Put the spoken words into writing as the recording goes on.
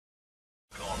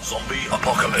Zombie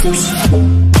apocalypse.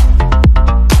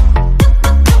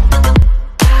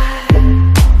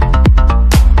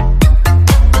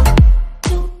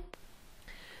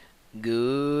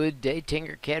 Good day,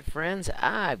 Tinkercad friends.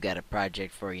 I've got a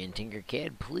project for you in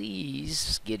Tinkercad.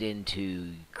 Please get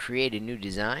into create a new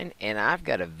design, and I've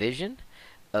got a vision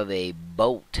of a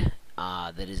boat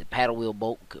that is a paddle wheel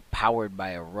boat powered by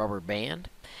a rubber band.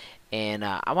 And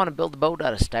I want to build the boat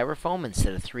out of styrofoam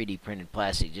instead of 3D printed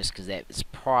plastic, just because that is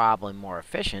probably more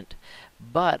efficient.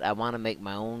 But I want to make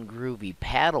my own groovy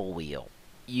paddle wheel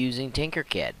using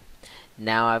Tinkercad.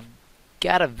 Now I've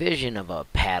got a vision of a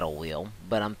paddle wheel,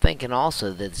 but I'm thinking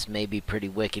also that this may be pretty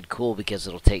wicked cool because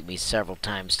it'll take me several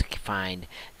times to find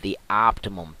the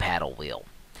optimum paddle wheel.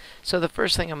 So the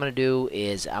first thing I'm going to do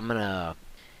is I'm going to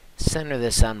center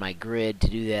this on my grid. To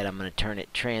do that, I'm going to turn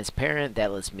it transparent.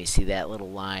 That lets me see that little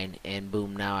line, and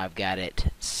boom, now I've got it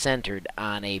centered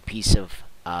on a piece of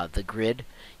the grid.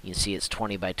 You can see it's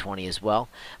 20 by 20 as well.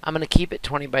 I'm going to keep it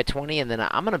 20 by 20, and then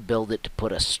I'm going to build it to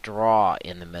put a straw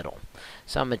in the middle.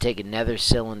 So I'm going to take another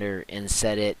cylinder and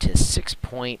set it to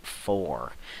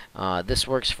 6.4. This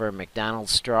works for a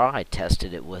McDonald's straw. I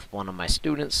tested it with one of my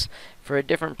students for a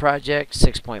different project.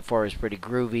 6.4 is pretty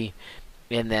groovy.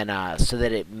 And then so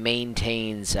that it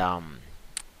maintains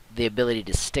the ability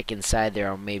to stick inside there,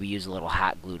 or maybe use a little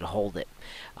hot glue to hold it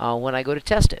when I go to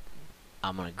test it.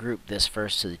 I'm going to group this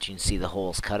first so that you can see the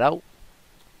holes cut out.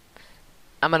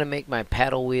 I'm going to make my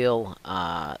paddle wheel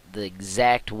the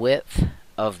exact width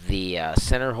of the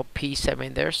center piece I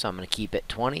made there, so I'm going to keep it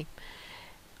 20.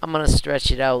 I'm going to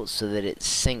stretch it out so that it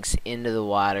sinks into the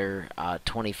water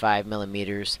 25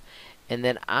 millimeters. And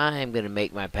then I'm going to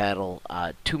make my paddle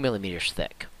 2 millimeters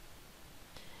thick.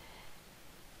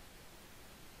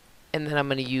 And then I'm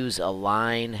going to use a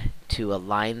line to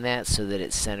align that so that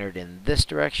it's centered in this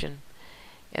direction.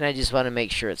 And I just want to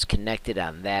make sure it's connected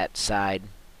on that side.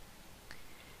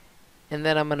 And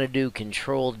then I'm going to do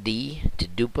Control D to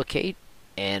duplicate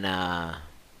and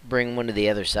bring one to the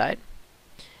other side.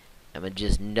 I'm going to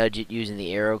just nudge it using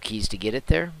the arrow keys to get it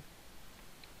there.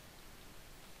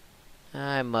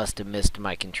 I must have missed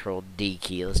my Control D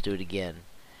key. Let's do it again.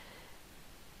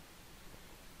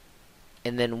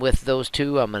 And then with those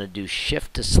two, I'm going to do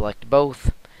Shift to select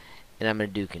both. And I'm going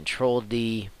to do Control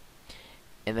D.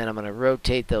 And then I'm going to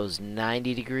rotate those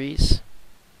 90 degrees.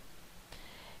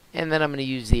 And then I'm going to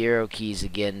use the arrow keys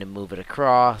again to move it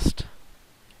across.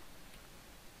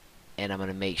 And I'm going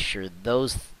to make sure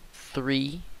those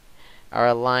three are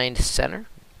aligned center.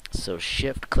 So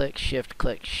Shift click, Shift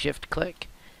click, Shift click.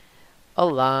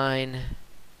 Align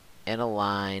and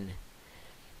align,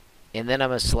 and then I'm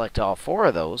going to select all four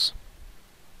of those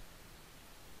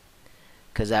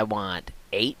because I want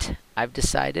 8. I've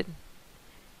decided.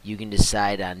 You can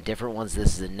decide on different ones.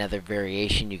 This is another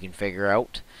variation you can figure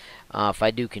out. If I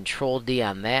do Control D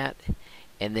on that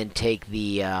and then take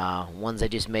the ones I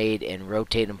just made and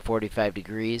rotate them 45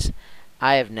 degrees,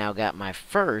 I have now got my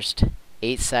first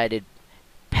 8-sided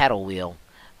paddle wheel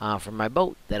for my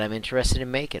boat that I'm interested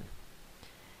in making.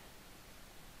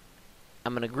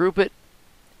 I'm going to group it.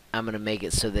 I'm going to make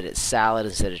it so that it's solid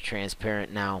instead of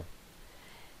transparent now.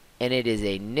 And it is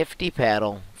a nifty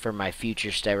paddle for my future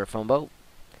styrofoam boat.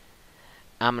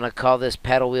 I'm going to call this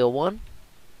paddle wheel 1.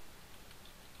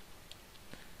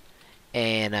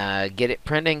 And get it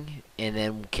printing, and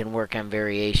then can work on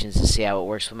variations to see how it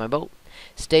works with my boat.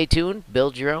 Stay tuned,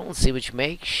 build your own, see what you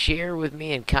make, share with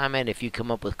me, and comment if you come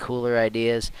up with cooler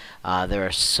ideas. There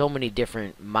are so many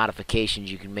different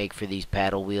modifications you can make for these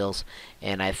paddle wheels,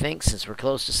 and I think since we're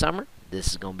close to summer, this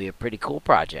is going to be a pretty cool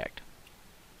project.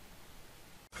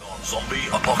 Zombie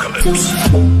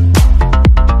apocalypse.